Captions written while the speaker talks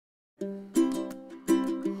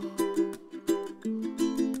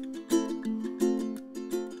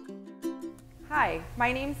Hi,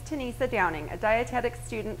 my name's Tanieca Downing, a dietetic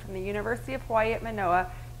student from the University of Hawaii at Manoa,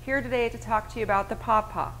 here today to talk to you about the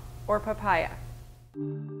pawpaw, or papaya.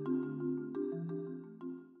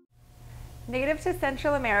 Native to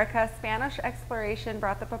Central America, Spanish exploration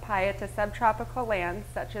brought the papaya to subtropical lands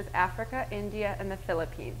such as Africa, India, and the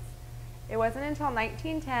Philippines. It wasn't until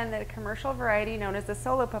 1910 that a commercial variety known as the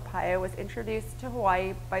solo papaya was introduced to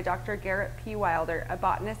Hawaii by Dr. Garrett P. Wilder, a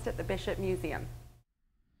botanist at the Bishop Museum.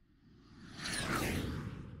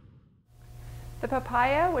 The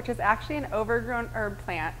papaya, which is actually an overgrown herb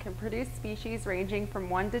plant, can produce species ranging from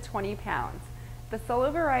 1 to 20 pounds. The solo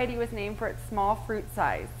variety was named for its small fruit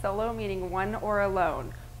size, solo meaning one or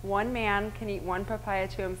alone. One man can eat one papaya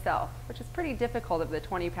to himself, which is pretty difficult of the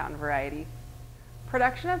 20-pound variety.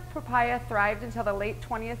 Production of papaya thrived until the late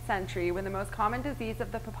 20th century when the most common disease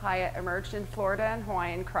of the papaya emerged in Florida and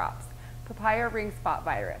Hawaiian crops, papaya ring spot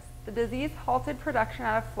virus. The disease halted production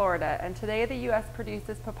out of Florida, and today the U.S.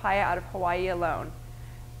 produces papaya out of Hawaii alone.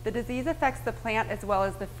 The disease affects the plant as well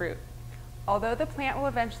as the fruit. Although the plant will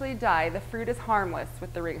eventually die, the fruit is harmless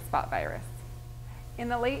with the ring spot virus. In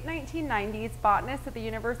the late 1990s, botanists at the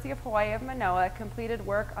University of Hawaii of Manoa completed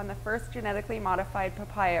work on the first genetically modified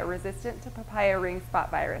papaya resistant to papaya ring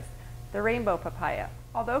spot virus, the rainbow papaya.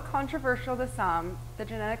 Although controversial to some, the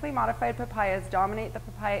genetically modified papayas dominate the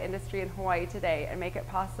papaya industry in Hawaii today and make it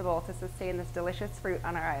possible to sustain this delicious fruit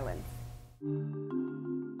on our islands.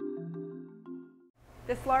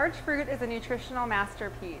 This large fruit is a nutritional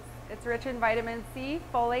masterpiece. It's rich in vitamin C,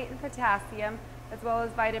 folate, and potassium, as well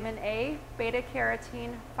as vitamin A,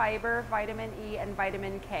 beta-carotene, fiber, vitamin E, and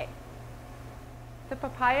vitamin K. The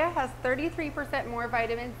papaya has 33% more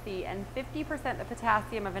vitamin C and 50% the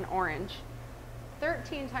potassium of an orange,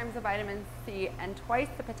 13 times the vitamin C and twice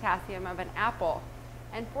the potassium of an apple,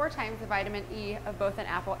 and 4 times the vitamin E of both an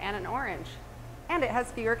apple and an orange. And it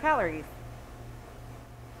has fewer calories.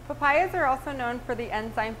 Papayas are also known for the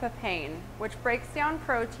enzyme papain, which breaks down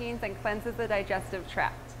proteins and cleanses the digestive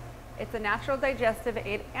tract. It's a natural digestive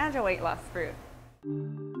aid and a weight loss fruit.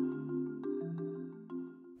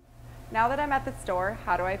 Now that I'm at the store,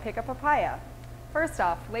 how do I pick a papaya? First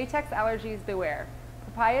off, latex allergies beware.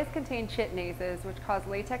 Papayas contain chitinases, which cause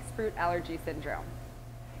latex fruit allergy syndrome.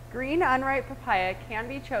 Green unripe papaya can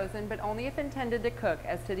be chosen, but only if intended to cook,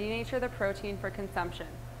 as to denature the protein for consumption.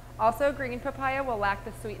 Also, green papaya will lack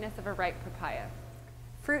the sweetness of a ripe papaya.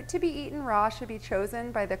 Fruit to be eaten raw should be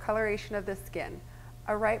chosen by the coloration of the skin.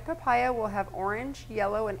 A ripe papaya will have orange,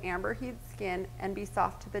 yellow, and amber-hued skin and be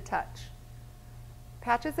soft to the touch.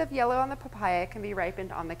 Patches of yellow on the papaya can be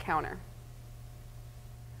ripened on the counter.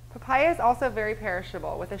 Papaya is also very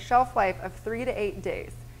perishable, with a shelf life of 3 to 8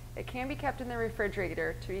 days. It can be kept in the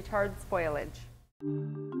refrigerator to retard spoilage.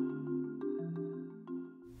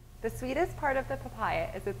 The sweetest part of the papaya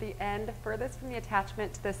is at the end, furthest from the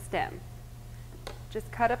attachment to the stem.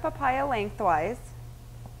 Just cut a papaya lengthwise,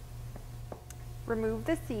 remove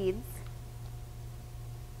the seeds,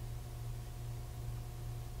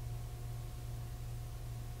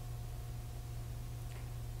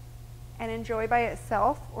 and enjoy by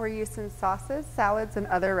itself or used in sauces, salads, and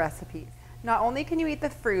other recipes. Not only can you eat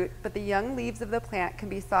the fruit, but the young leaves of the plant can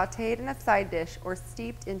be sautéed in a side dish or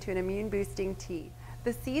steeped into an immune-boosting tea.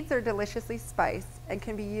 The seeds are deliciously spiced and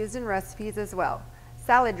can be used in recipes as well.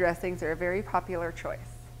 Salad dressings are a very popular choice.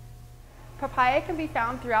 Papaya can be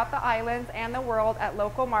found throughout the islands and the world at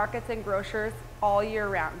local markets and grocers all year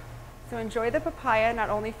round. So enjoy the papaya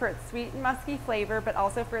not only for its sweet and musky flavor, but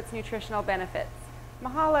also for its nutritional benefits.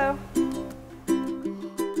 Mahalo!